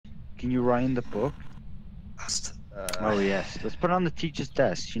Can you write in the book? Oh yes. Let's put it on the teacher's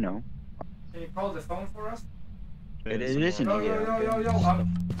desk. You know. Can you call the phone for us? It isn't Yo, here. yo, yo, yo, yo.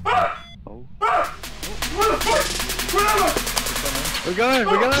 Oh. Where the fuck? Where am I? We're going.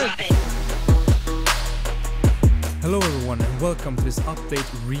 Hello everyone and welcome to this update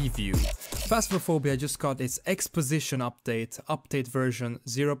review. Phasmophobia just got its Exposition update version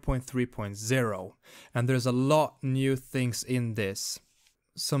 0.3.0, and there's a lot new things in this.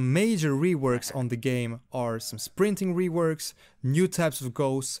 Some major reworks on the game are some sprinting reworks, new types of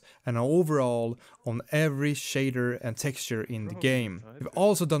ghosts, and overall on every shader and texture in the game. We've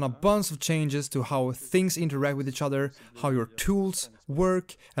also done a bunch of changes to how things interact with each other, how your tools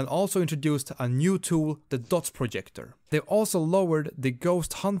work, and also introduced a new tool, the dots projector. They've also lowered the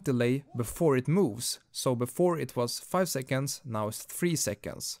ghost hunt delay before it moves. So before it was 5 seconds, now it's 3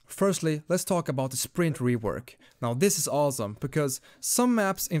 seconds. Firstly, let's talk about the sprint rework. Now this is awesome because some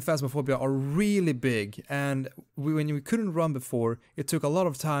maps in Phasmophobia are really big, and when we couldn't run before, it took a lot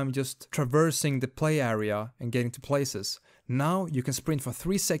of time just traversing the play area and getting to places. Now you can sprint for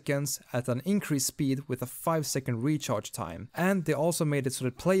 3 seconds at an increased speed with a 5-second recharge time. And they also made it so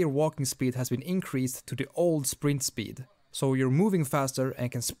the player walking speed has been increased to the old sprint speed. So you're moving faster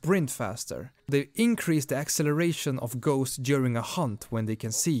and can sprint faster. They increased the acceleration of ghosts during a hunt when they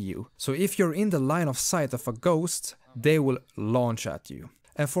can see you. So if you're in the line of sight of a ghost, they will launch at you.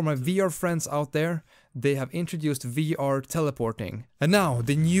 And for my VR friends out there, they have introduced VR teleporting. And now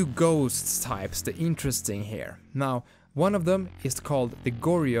the new ghost types, the interesting here. Now, one of them is called the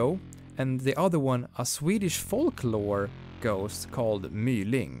Goryo, and the other one a Swedish folklore ghost called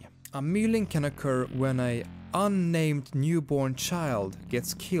Myling. A Myling can occur when a unnamed newborn child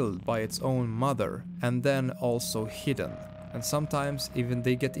gets killed by its own mother and then also hidden. And sometimes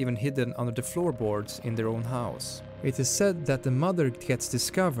they get hidden under the floorboards in their own house. It is said that the mother gets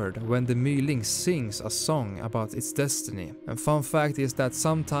discovered when the Myling sings a song about its destiny. And fun fact is that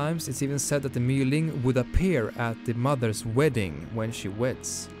sometimes it's even said that the Myling would appear at the mother's wedding when she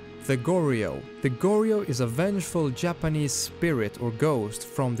weds. The Goryo. The Goryo is a vengeful Japanese spirit or ghost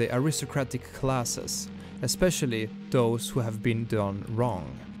from the aristocratic classes, especially those who have been done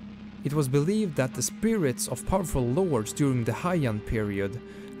wrong. It was believed that the spirits of powerful lords during the Heian period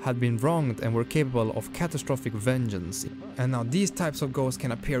had been wronged and were capable of catastrophic vengeance. And now these types of ghosts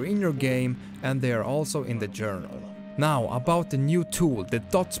can appear in your game, and they are also in the journal. Now about the new tool, the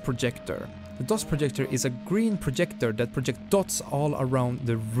dots projector. The dots projector is a green projector that projects dots all around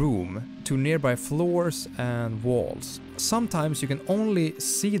the room to nearby floors and walls. Sometimes you can only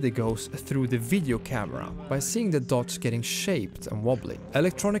see the ghost through the video camera by seeing the dots getting shaped and wobbling.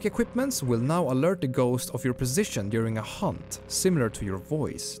 Electronic equipments will now alert the ghost of your position during a hunt, similar to your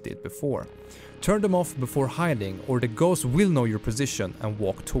voice did before. Turn them off before hiding, or the ghost will know your position and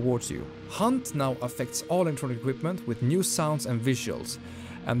walk towards you. Hunt now affects all electronic equipment with new sounds and visuals.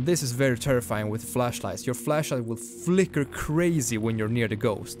 And this is very terrifying with flashlights. Your flashlight will flicker crazy when you're near the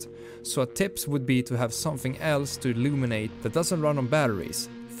ghost. So a tips would be to have something else to illuminate that doesn't run on batteries.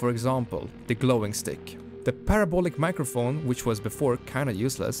 For example, the glowing stick. The parabolic microphone, which was before kinda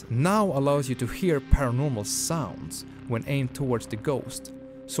useless, now allows you to hear paranormal sounds when aimed towards the ghost.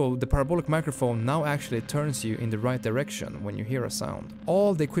 So the parabolic microphone now actually turns you in the right direction when you hear a sound.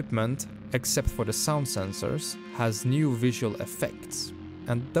 All the equipment, except for the sound sensors, has new visual effects.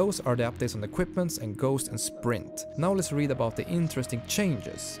 And those are the updates on equipments and ghost and sprint. Now let's read about the interesting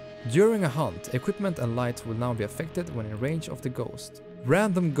changes. During a hunt, equipment and lights will now be affected when in range of the ghost.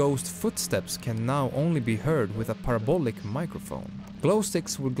 Random ghost footsteps can now only be heard with a parabolic microphone. Glow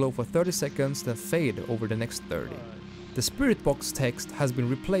sticks will glow for 30 seconds then fade over the next 30. The spirit box text has been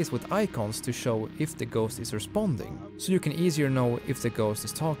replaced with icons to show if the ghost is responding, so you can easier know if the ghost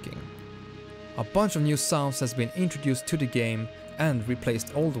is talking. A bunch of new sounds has been introduced to the game and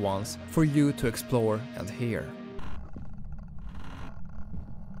replaced old ones for you to explore and hear.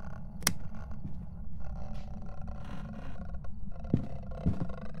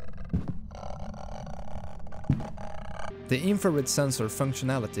 The infrared sensor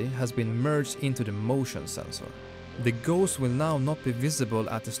functionality has been merged into the motion sensor. The ghost will now not be visible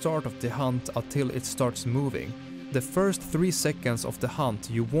at the start of the hunt until it starts moving. The first 3 seconds of the hunt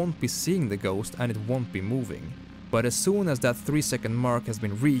you won't be seeing the ghost and it won't be moving. But as soon as that 3-second mark has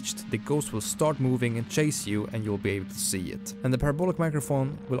been reached, the ghost will start moving and chase you and you'll be able to see it. And the parabolic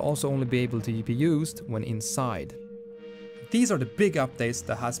microphone will also only be able to be used when inside. These are the big updates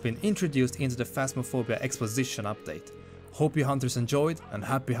that has been introduced into the Phasmophobia Exposition update. Hope you hunters enjoyed and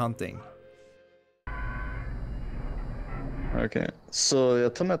happy hunting! Okej, så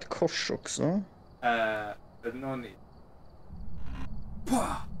jag tar med ett kors också. No need.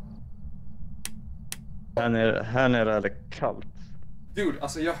 Här nere är det kallt. Dude,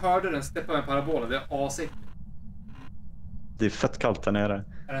 alltså jag hörde den steppa med parabolen. Det är asigt. Det är fett kallt här nere.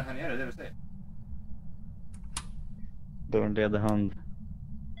 Är den här nere, det du säger? Dörren leder hand.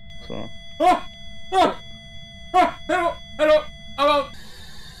 Så. Hallå! Hallå!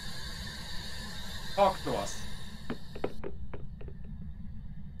 Talk to us.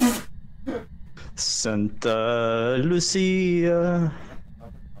 Santa Lucia.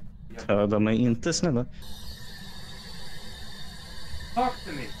 Töda mig inte, snälla. Talk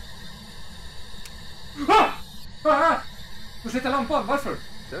to me. Du sätter lampan, varför?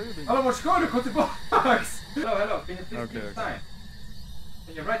 Hallå, vart ska du? Kom tillbaks! Hello, can you please keep time?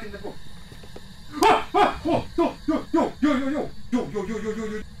 Can you write in the book? Yo.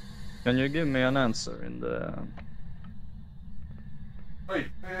 Can you give me an answer in the...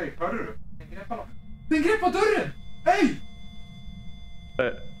 Oj, hörde du? Den greppar dörren! Hej!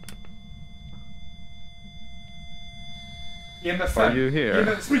 Ge mig 5. Are you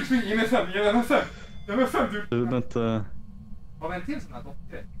here? Spring, ge mig 5, Ge mig 5, du. Du vänta... Har vi en till sån här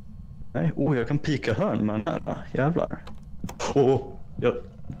dockgrej? Nej, jag kan pika hörn med den här. Jävlar.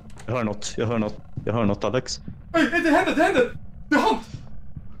 Jag hör något, Alex. Oj, det händer! Det är han!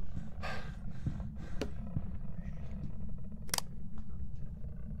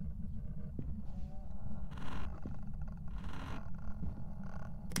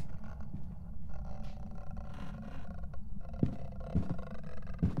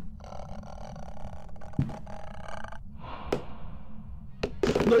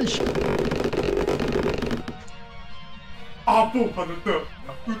 Nej! Abo, han är död!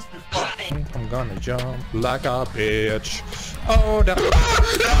 I'm gonna jump like a bitch. Oh, that.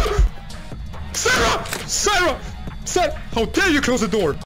 Sarah! How dare you close the door?